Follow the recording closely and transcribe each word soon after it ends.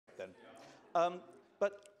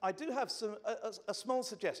But I do have a small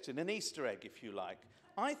suggestion, an Easter egg, if you like.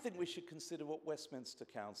 I think we should consider what Westminster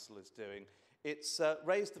Council is doing. It's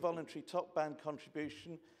raised the voluntary top band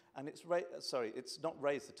contribution, and it's not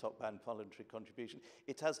raised the top band voluntary contribution.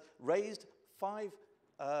 It has raised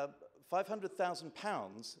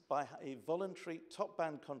 £500,000 by a voluntary top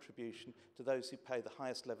band contribution to those who pay the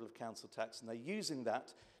highest level of council tax, and they're using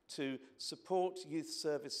that to support youth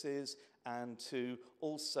services and to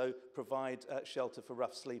also provide shelter for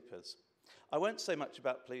rough sleepers. I won't say much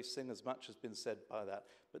about policing, as much has been said by that,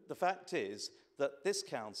 but the fact is that this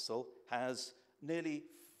council has nearly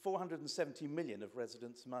 470 million of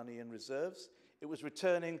residents' money in reserves. It was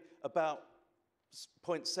returning about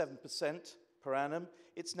 0.7% per annum.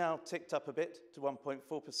 It's now ticked up a bit to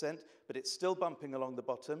 1.4%, but it's still bumping along the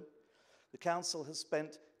bottom. The council has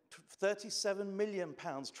spent £37 million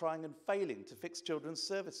trying and failing to fix children's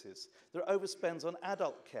services. There are overspends on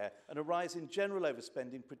adult care and a rise in general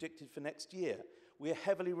overspending predicted for next year. We are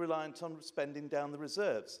heavily reliant on spending down the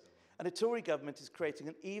reserves. And a Tory government is creating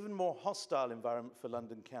an even more hostile environment for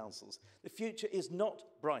London councils. The future is not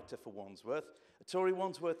brighter for Wandsworth. A Tory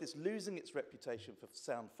Wandsworth is losing its reputation for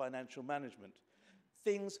sound financial management.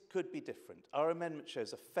 Things could be different. Our amendment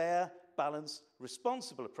shows a fair, balanced,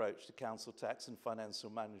 responsible approach to council tax and financial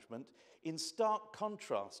management, in stark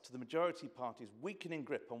contrast to the majority party's weakening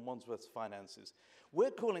grip on Wandsworth's finances. We're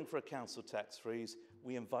calling for a council tax freeze.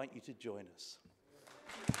 We invite you to join us.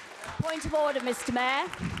 Point of order, Mr. Mayor.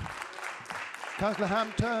 Councillor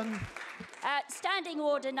Hampton. Standing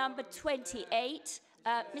order number 28.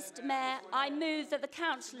 Mr. Mayor, I move that the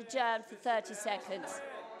council adjourn for 30 seconds.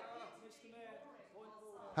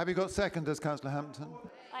 Have you got seconders, Councillor Hampton?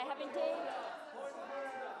 I have indeed.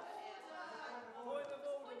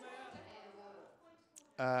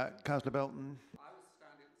 Councillor Belton. I was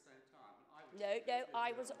standing at the same time. No,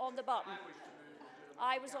 I was on the button.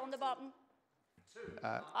 I was on the button.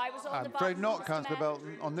 I was on the button. I'm afraid not, Councillor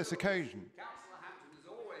Belton, on this occasion.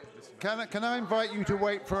 Can I invite you to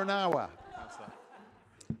wait for an hour?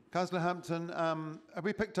 Councillor Hampton, have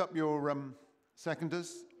we picked up your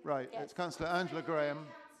seconders? Right, yes. It's Councillor Angela Graham.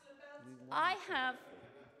 I have...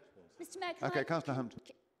 Mr. Mayor, okay, Councillor Hampton.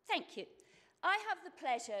 Thank you. I have the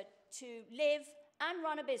pleasure to live and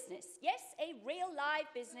run a business. Yes, a real live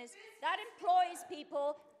business that employs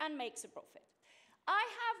people and makes a profit. I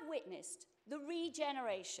have witnessed the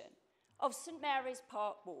regeneration of St Mary's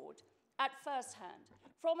Park Ward at first hand,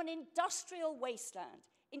 from an industrial wasteland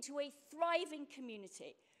into a thriving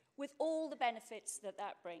community with all the benefits that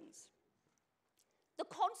that brings. The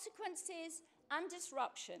consequences and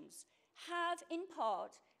disruptions have, in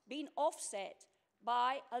part, been offset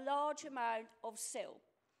by a large amount of sill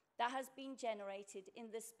that has been generated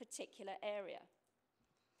in this particular area.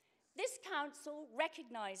 This council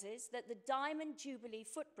recognises that the Diamond Jubilee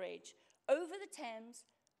footbridge over the Thames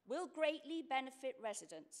will greatly benefit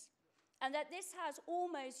residents, and that this has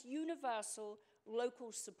almost universal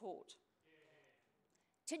local support.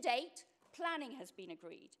 To date, planning has been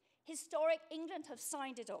agreed. Historic England have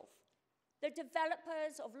signed it off. The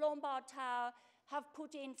developers of Lombard Tower have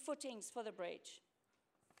put in footings for the bridge.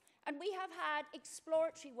 And we have had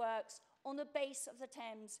exploratory works on the base of the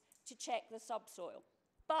Thames to check the subsoil.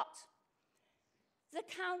 But the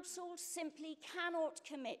council simply cannot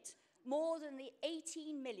commit more than the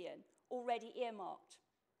 18 million already earmarked.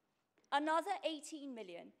 Another 18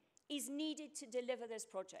 million is needed to deliver this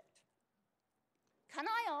project. Can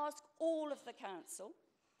I ask all of the council,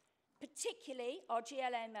 particularly our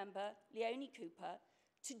GLN member, Leonie Cooper,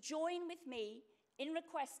 to join with me in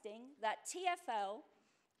requesting that TfL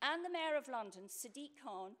and the Mayor of London, Sadiq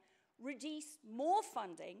Khan, release more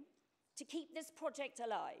funding to keep this project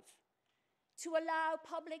alive, to allow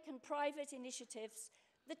public and private initiatives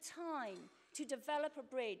the time to develop a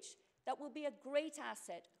bridge that will be a great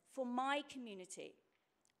asset for my community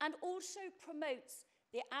and also promotes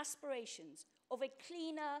the aspirations of a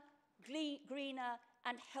cleaner, greener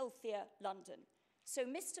and healthier London. So,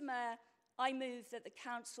 Mr. Mayor, I move that the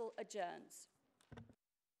council adjourns.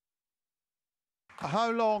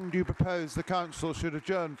 How long do you propose the council should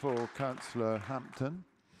adjourn for, Councillor Hampton?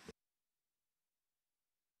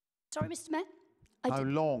 Sorry, Mr. Mayor? How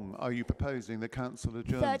long are you proposing the council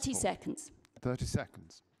adjourn 30 for? seconds. 30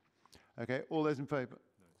 seconds. Okay, all those in favour?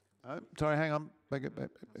 Sorry, hang on.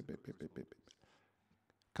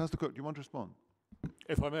 Councillor Cook, do you want to respond?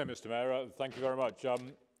 If I may, Mr. Mayor, thank you very much.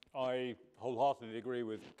 I wholeheartedly agree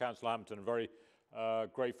with Councillor Hampton. I'm very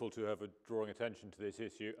grateful to have drawing attention to this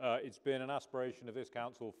issue. It's been an aspiration of this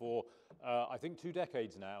council for, I think, 2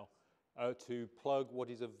 decades now, to plug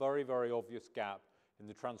what is a very, very obvious gap in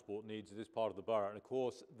the transport needs of this part of the borough. And of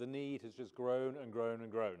course, the need has just grown and grown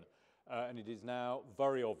and grown. And it is now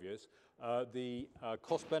very obvious. The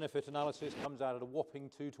cost-benefit analysis comes out at a whopping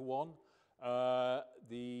 2 to 1.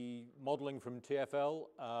 The modelling from TfL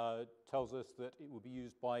tells us that it will be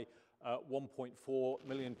used by 1.4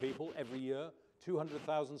 million people every year,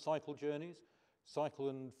 200,000 cycle journeys, cycle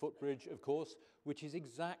and footbridge, of course, which is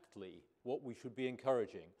exactly what we should be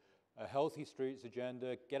encouraging. A healthy streets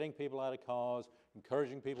agenda, getting people out of cars,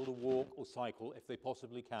 encouraging people to walk or cycle if they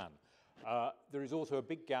possibly can. There is also a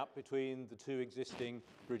big gap between the two existing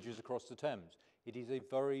bridges across the Thames. It is a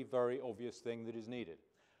very, very obvious thing that is needed.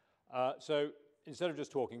 So instead of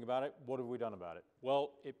just talking about it, what have we done about it?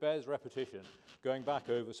 Well, it bears repetition, going back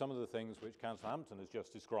over some of the things which Councillor Hampton has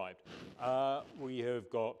just described. We have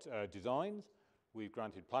got designs, we've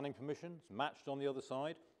granted planning permissions, matched on the other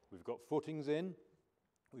side, we've got footings in,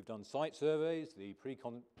 we've done site surveys, the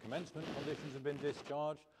pre-commencement conditions have been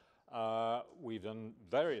discharged, we've done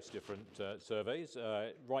various different surveys,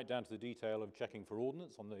 right down to the detail of checking for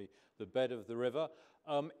ordnance on the bed of the river.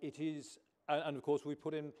 And of course, we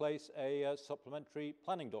put in place a supplementary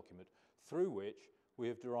planning document through which we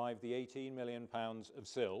have derived the £18 million of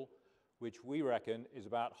SIL, which we reckon is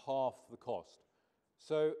about half the cost.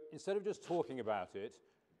 So instead of just talking about it,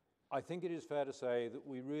 I think it is fair to say that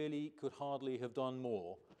we really could hardly have done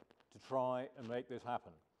more to try and make this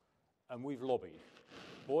happen. And we've lobbied.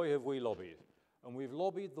 Boy, have we lobbied. And we've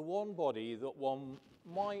lobbied the one body that one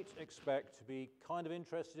might expect to be kind of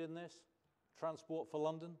interested in this, Transport for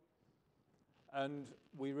London. And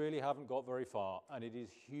we really haven't got very far, and it is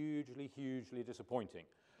hugely, hugely disappointing.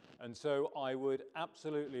 And so I would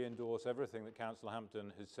absolutely endorse everything that Councillor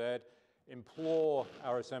Hampton has said, implore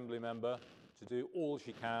our Assembly member to do all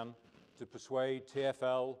she can to persuade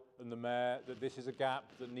TfL and the Mayor that this is a gap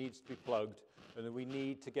that needs to be plugged and that we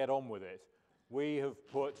need to get on with it. We have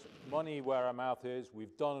put money where our mouth is,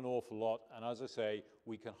 we've done an awful lot, and as I say,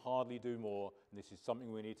 we can hardly do more, and this is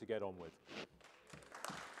something we need to get on with.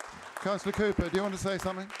 Councillor Cooper, do you want to say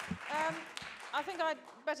something? I think I'd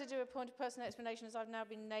better do a point of personal explanation, as I've now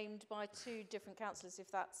been named by 2 different councillors, if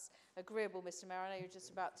that's agreeable, Mr Mayor. I know you're just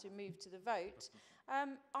about to move to the vote.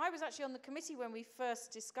 I was actually on the committee when we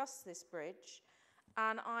first discussed this bridge,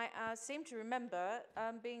 and I seem to remember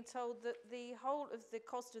being told that the whole of the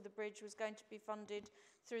cost of the bridge was going to be funded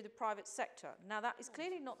through the private sector. Now, that is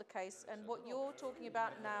clearly not the case, and what you're talking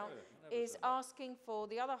about now is asking for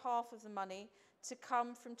the other half of the money to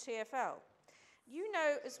come from TfL. You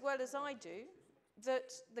know as well as I do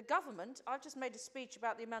that the government, I've just made a speech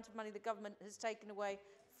about the amount of money the government has taken away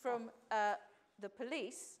from the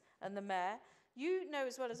police and the Mayor. You know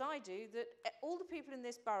as well as I do that all the people in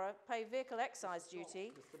this borough pay vehicle excise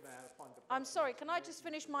duty. I'm sorry, can I just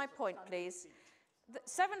finish my point, please?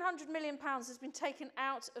 £700 million has been taken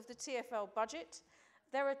out of the TfL budget.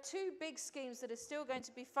 There are 2 big schemes that are still going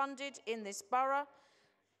to be funded in this borough.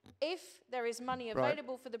 If there is money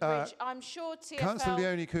available for the bridge, I'm sure TfL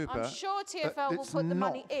will put the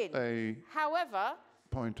money in. However,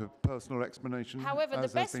 point of personal explanation. However, the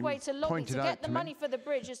best way to lobby to get the money for the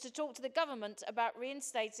bridge is to talk to the government about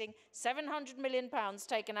reinstating £700 million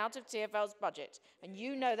taken out of TfL's budget. And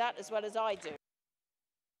you know that as well as I do.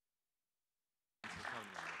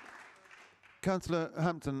 Councillor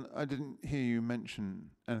Hampton, I didn't hear you mention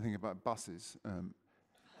anything about buses.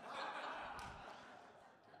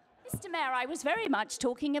 Mr Mayor, I was very much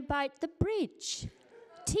talking about the bridge.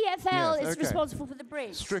 TfL is responsible for the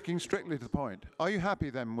bridge. Strictly to the point. Are you happy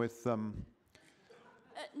then with...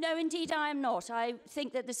 No, indeed I am not. I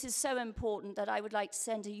think that this is so important that I would like to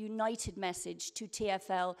send a united message to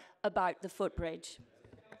TfL about the footbridge.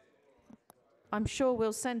 I'm sure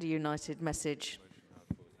we'll send a united message.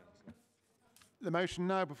 The motion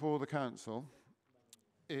now before the Council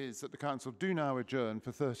is that the Council do now adjourn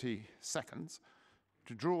for 30 seconds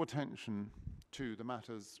to draw attention to the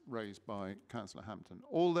matters raised by Councillor Hampton.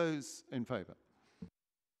 All those in favour?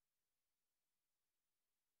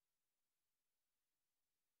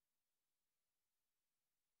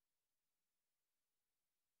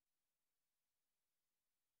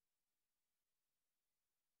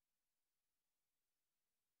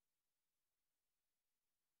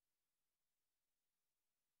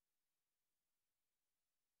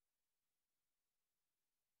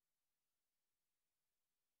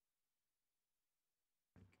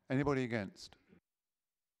 Anybody against?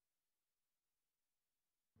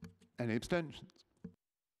 Any abstentions?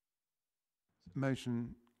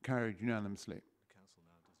 Motion carried unanimously.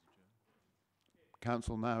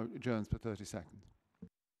 Council now adjourns for 30 seconds.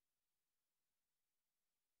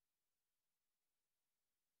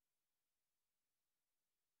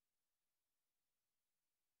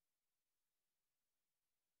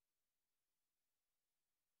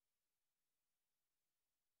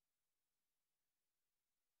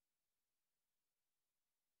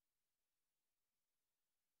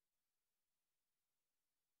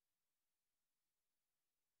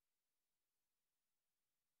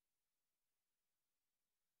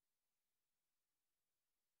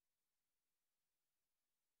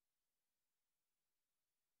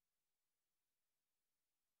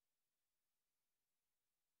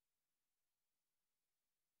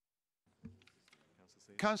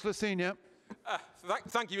 Councillor Senior.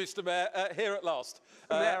 Thank you, Mr. Mayor. Here at last.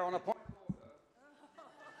 Mayor, on a point.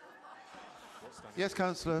 Yes,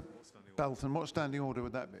 Councillor Belton. What standing order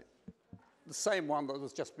would that be? The same one that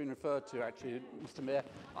has just been referred to, actually, Mr. Mayor.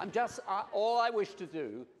 All I wish to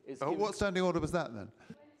do is. What standing order was that then?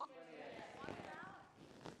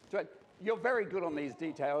 You're very good on these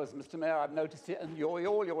details, Mr. Mayor. I've noticed it, and all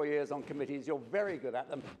your years on committees, you're very good at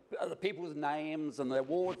them. The people's names and the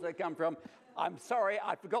wards they come from. I'm sorry,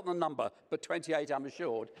 I've forgotten the number, but 28, I'm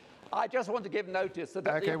assured. I just want to give notice that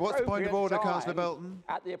Okay, what's the point of order, Councillor Belton?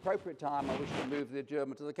 At the appropriate time, I wish to move the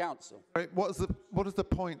adjournment to the council. Right, what is the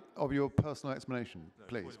point of your personal explanation,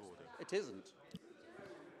 please? It isn't.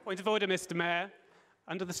 Point of order, Mr. Mayor.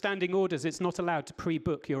 Under the standing orders, it's not allowed to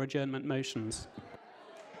pre-book your adjournment motions.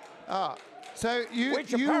 So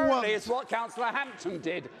Which apparently is what Councillor Hampton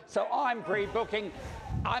did. So I'm pre-booking.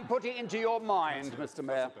 I'm putting it into your mind, Mr.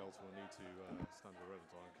 Mayor.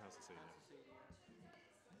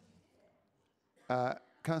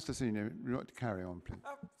 Councillor Senior, you want to carry on, please?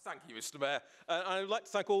 Thank you, Mr. Mayor. I would like to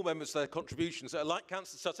thank all members for their contributions. Like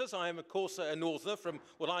Councillor Sutters, I am, of course, a northerner from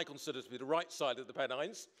what I consider to be the right side of the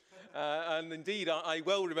Pennines. And indeed, I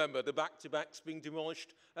well remember the back-to-backs being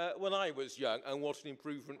demolished when I was young, and what an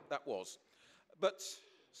improvement that was. But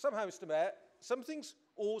somehow, Mr. Mayor, some things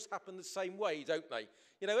always happen the same way, don't they?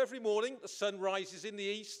 You know, every morning the sun rises in the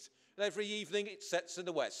east, and every evening it sets in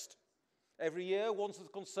the west. Every year, one of the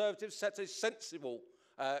Conservatives sets a sensible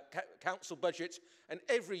council budget, and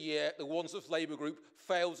every year the Wandsworth Labour Group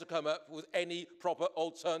fails to come up with any proper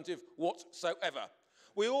alternative whatsoever.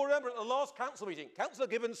 We all remember at the last council meeting, Councillor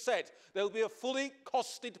Gibbons said there will be a fully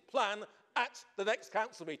costed plan at the next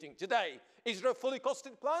council meeting. Today, is there a fully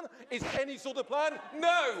costed plan? Is there any sort of plan?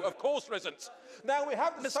 No, of course there isn't. Now we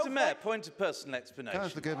have the Mr. Mayor, point of personal explanation.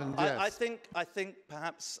 Councillor Gibbons, yes. I think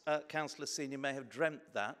perhaps Councillor Senior may have dreamt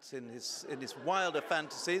that in his wilder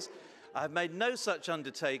fantasies. I've made no such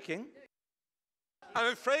undertaking.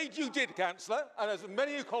 I'm afraid you did, Councillor, and as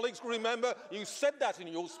many of your colleagues will remember, you said that in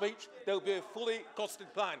your speech, there will be a fully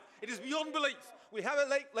costed plan. It is beyond belief. We have a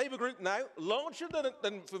Labour group now, larger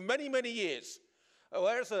than for many, many years.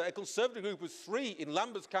 Whereas a Conservative group of 3 in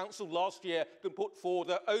Lambeth Council last year can put forward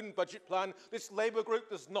their own budget plan, this Labour group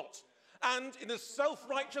does not. And in the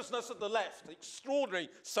self-righteousness of the left, the extraordinary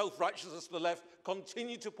self-righteousness of the left,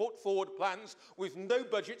 continue to put forward plans with no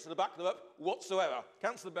budget to back them up whatsoever.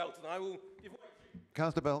 Councillor Belton, I will give way.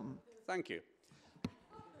 Councillor Belton. Thank you.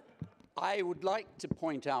 I would like to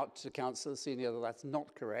point out to Councillor Senior that that's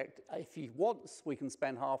not correct. If he wants, we can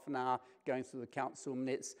spend half an hour going through the council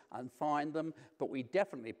minutes and find them, but we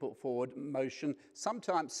definitely put forward a motion,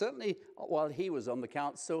 sometimes, certainly while he was on the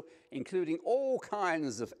council, including all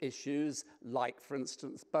kinds of issues, like, for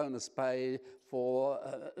instance, bonus pay for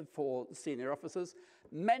senior officers.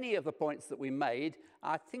 Many of the points that we made,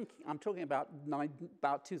 I think I'm talking about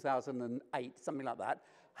 2008, something like that,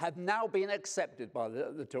 have now been accepted by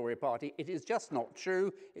the Tory party. It is just not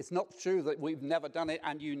true. It's not true that we've never done it,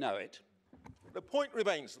 and you know it. The point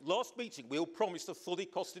remains, last meeting we all promised a fully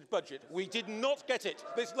costed budget. We did not get it.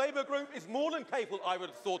 This Labour group is more than capable, I would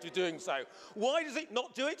have thought, of doing so. Why does it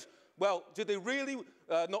not do it? Well, do they really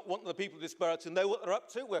not want the people of this borough to know what they're up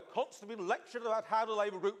to? We're constantly lectured about how the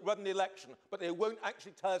Labour group run the election, but they won't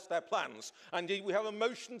actually tell us their plans. And indeed, we have a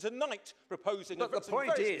motion tonight proposing... But the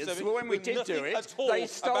point is, when we did do it, they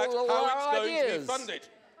stole all our ideas. Going to be funded.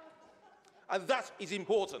 And that is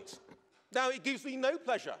important. Now, it gives me no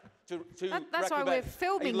pleasure to That's why we're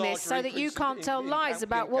filming this, so that you can't tell lies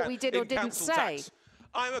about what we did or didn't say.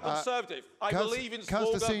 I'm a Conservative. I believe in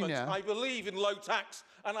small government. I believe in low tax,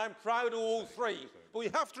 and I'm proud of all 3. But we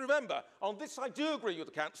have to remember, on this I do agree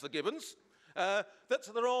with Councillor Gibbons, that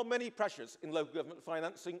there are many pressures in local government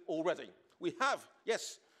financing already. We have,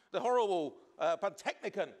 yes, the horrible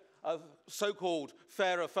pantechnicon of so-called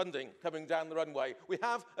fairer funding coming down the runway. We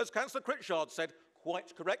have, as Councillor Critchard said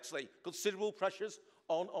quite correctly, considerable pressures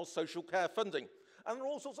on our social care funding. And there are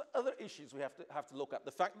all sorts of other issues we have to look at.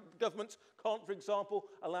 The fact that the government can't, for example,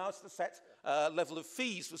 allow us to set a level of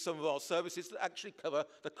fees for some of our services that actually cover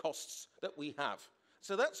the costs that we have.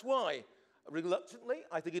 So that's why, reluctantly,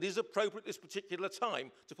 I think it is appropriate at this particular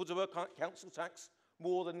time to put up a council tax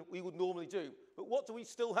more than we would normally do. But what do we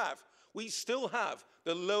still have? We still have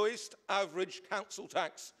the lowest average council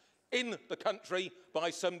tax in the country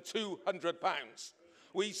by some £200.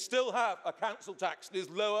 We still have a council tax that is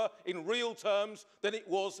lower in real terms than it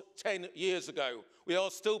was 10 years ago. We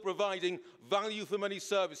are still providing value for money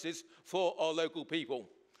services for our local people.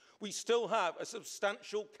 We still have a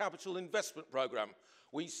substantial capital investment programme.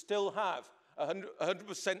 We still have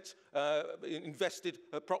 100% invested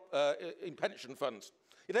in pension funds.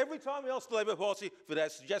 Yet every time we ask the Labour Party for their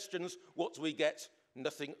suggestions, what do we get?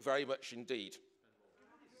 Nothing very much indeed.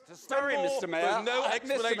 Sorry, Mr. Mayor. No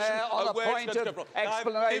Mr. Mayor, on a point of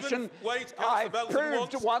explanation, I've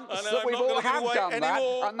proved once that we all have done that,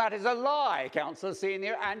 and that is a lie, Councillor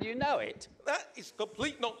Senior, and you know it. That is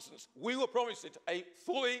complete nonsense. We were promised a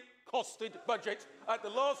fully costed budget at the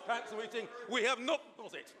last council meeting. We have not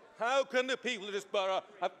got it. How can the people of this borough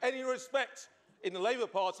have any respect in the Labour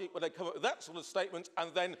Party when they come up with that sort of statement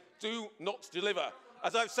and then do not deliver?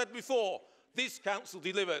 As I've said before, this council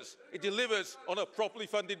delivers. It delivers on a properly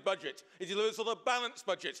funded budget. It delivers on a balanced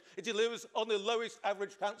budget. It delivers on the lowest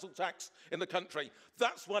average council tax in the country.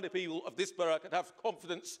 That's why the people of this borough can have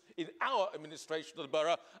confidence in our administration of the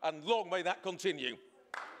borough, and long may that continue.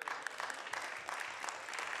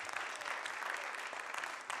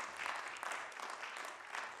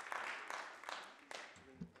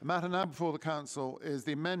 The matter now before the Council is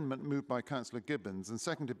the amendment moved by Councillor Gibbons and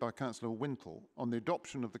seconded by Councillor Wintle on the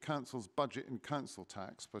adoption of the Council's budget and council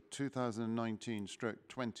tax for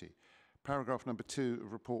 2019/20, paragraph number 2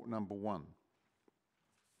 of report number 1.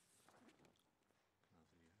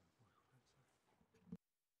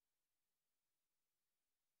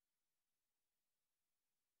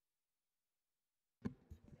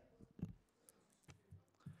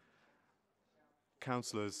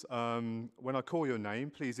 Councillors, when I call your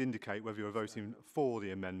name, please indicate whether you're voting for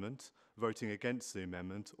the amendment, voting against the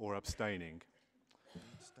amendment, or abstaining.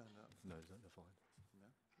 Stand up. No, they're fine.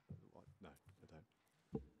 No, they don't.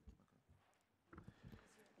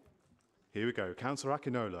 Here we go. Councillor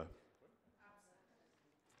Akinola.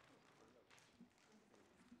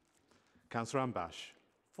 Councillor Ambash.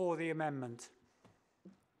 For the amendment.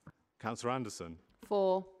 Councillor Anderson.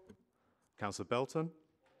 For. Councillor Belton.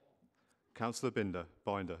 Councillor Binder,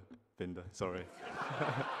 sorry.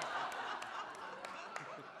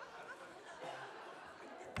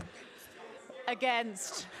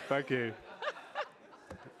 Against. Thank you.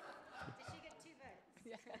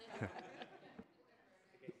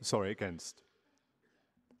 Sorry, against.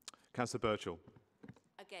 Councillor Birchall.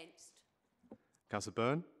 Against. Councillor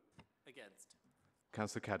Byrne. Against.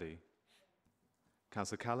 Councillor Caddy.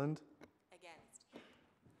 Councillor Calland. Against.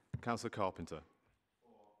 Councillor Carpenter.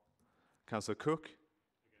 Councillor Cook.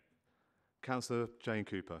 Councillor Jane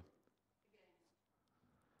Cooper.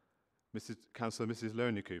 Councillor Mrs.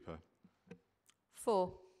 Loney Cooper.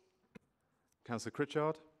 For. Councillor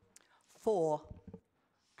Critchard. For.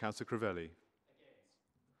 Councillor Crivelli.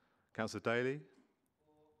 Councillor Daly.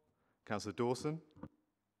 Councillor Dawson.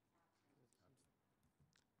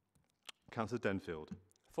 Councillor Denfield.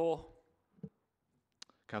 For.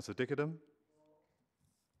 Councillor Dickerdham.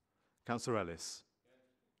 Councillor Ellis.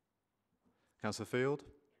 Councillor Field.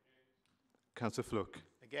 Councillor Fluck.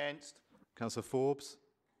 Against. Councillor Forbes.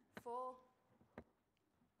 For.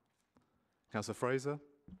 Councillor Fraser.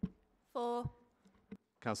 For.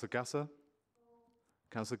 Councillor Gasser.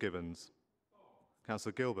 Councillor Gibbons.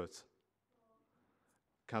 Councillor Gilbert.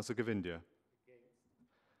 Councillor Govindia.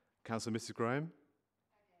 Councillor Mrs. Graham.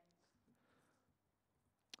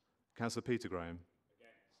 Councillor Peter Graham.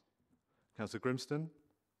 Councillor Grimston.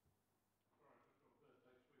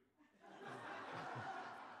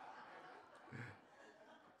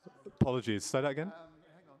 Apologies. Say that again.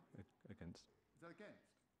 Hang on. Against. Is that against?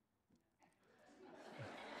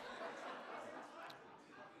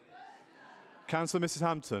 Councillor Mrs.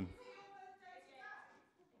 Hampton.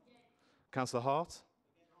 Councillor Hart.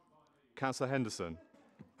 Councillor Henderson.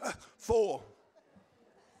 For.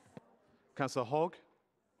 Councillor Hogg.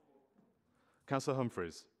 Councillor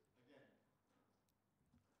Humphreys.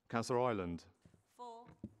 Councillor Ireland. For.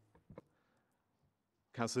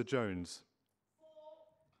 Councillor Jones.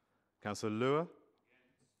 Councillor Lure.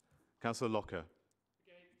 Councillor Locker.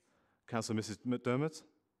 Councillor Mrs. McDermott.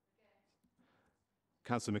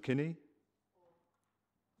 Councillor McKinney.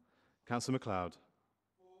 Councillor MacLeod.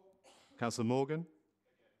 Councillor Morgan.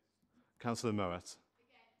 Councillor Mowat.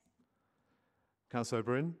 Councillor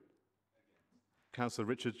Bryn. Councillor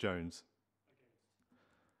Richard Jones.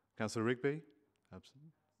 Councillor Rigby.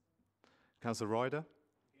 Absent. Councillor Ryder.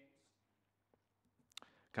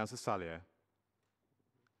 Councillor Sallier.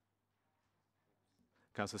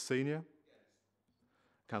 Councillor Senior.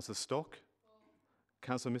 Councillor Stock.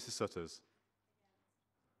 Councillor Mrs. Sutters.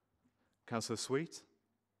 Councillor Sweet.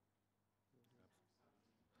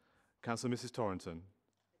 Councillor Mrs. Torrington.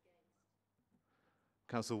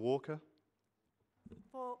 Councillor Walker.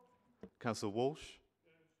 For. Councillor Walsh.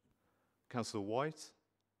 Councillor White.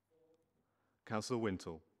 Councillor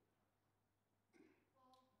Wintle.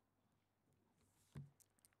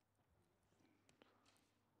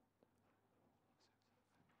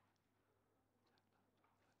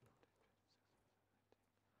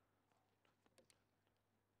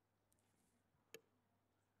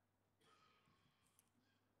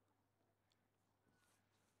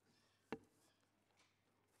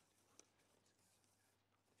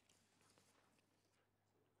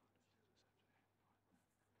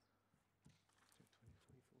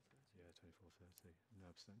 30. No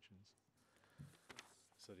abstentions.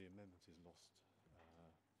 So the amendment is lost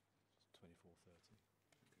 24-30.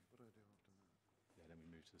 Okay, what do I do after that? Yeah, then we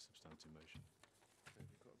move to the substantive motion. Okay,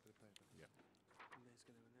 you've got a bit of paper. Yeah. And Mayor's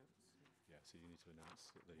going to announce. Yeah, so you need to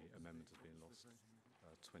announce that the amendment has been lost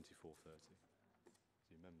 24-30.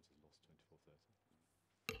 The amendment is lost 24-30.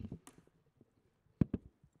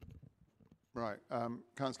 Right,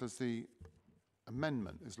 councillors, the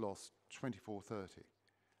amendment is lost 24-30.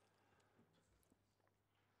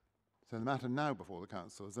 So the matter now before the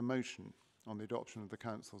council is a motion on the adoption of the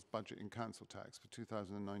council's budget in council tax for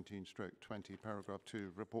 2019/20, paragraph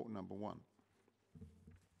 2, report number 1.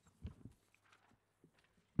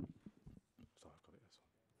 Sorry, I've got it, this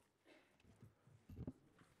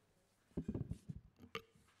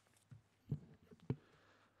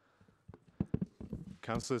one.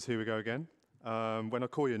 Councillors, here we go again. When I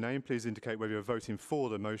call your name, please indicate whether you're voting for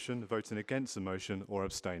the motion, voting against the motion, or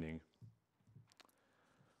abstaining.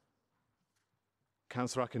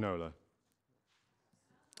 Councillor Akinola.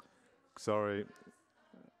 Sorry.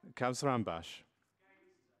 Councillor Ambash.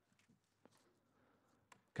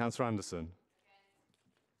 Councillor Anderson.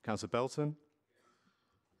 Councillor Belton.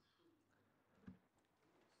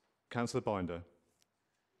 Councillor Binder.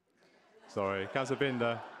 Sorry, Councillor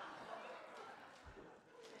Binder.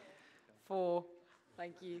 For.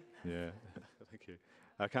 Thank you. Yeah, thank you.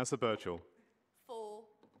 Councillor Birchall. For.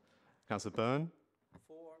 Councillor Byrne.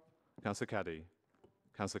 For. Councillor Caddy.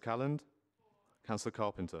 Councillor Calland. Councillor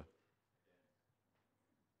Carpenter.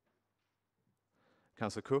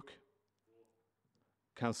 Councillor Cook.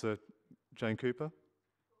 Councillor Jane Cooper.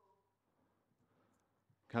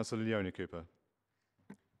 Councillor Leonie Cooper.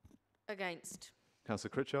 Against. Councillor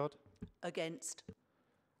Critchard. Against.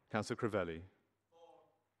 Councillor Crivelli.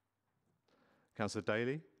 Councillor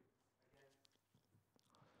Daly.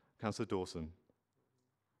 Councillor Dawson.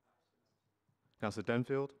 Councillor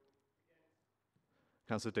Denfield.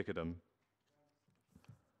 Councillor Dickerdham.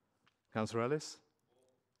 Councillor Ellis.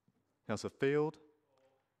 Councillor Field.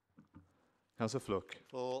 Councillor Fluck.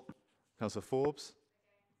 For. Councillor Forbes.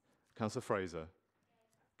 Councillor Fraser.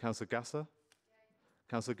 Councillor Gasser.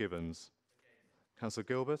 Councillor Gibbons. Councillor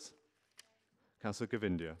Gilbert. Councillor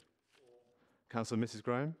Govindia. Councillor Mrs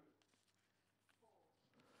Graham.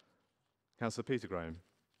 Councillor Peter Graham.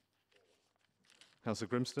 Councillor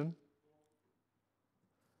Grimston.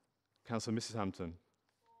 Councillor Mrs Hampton.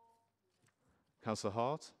 Councillor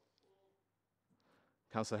Hart.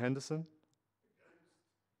 Councillor Henderson.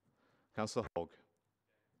 Councillor Hogg.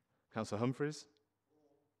 Councillor Humphreys.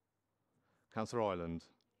 Councillor Ireland.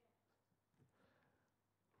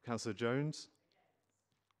 Councillor Jones.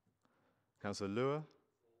 Councillor Lure.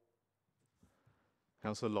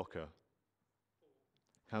 Councillor Locker.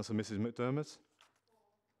 Councillor Mrs McDermott.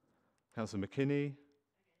 Councillor McKinney.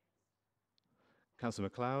 Councillor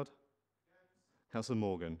MacLeod. Councillor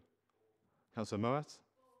Morgan. Councillor Moat.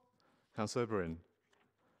 Councillor Bryn.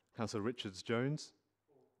 Councillor Richards-Jones.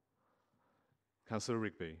 Councillor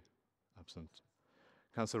Rigby. Absent.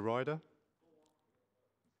 Councillor Ryder.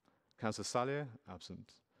 Councillor Sallier.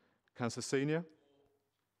 Absent. Councillor Senior.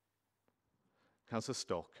 Councillor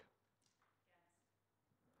Stock.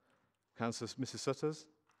 Councillor Mrs Sutters.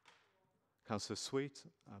 Councillor Sweet.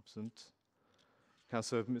 Absent.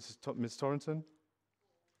 Councillor Ms Torrington.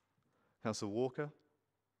 Councillor Walker.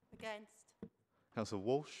 Against. Councillor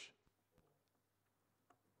Walsh.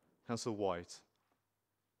 Councillor White.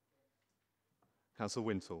 Councillor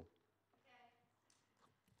Wintle.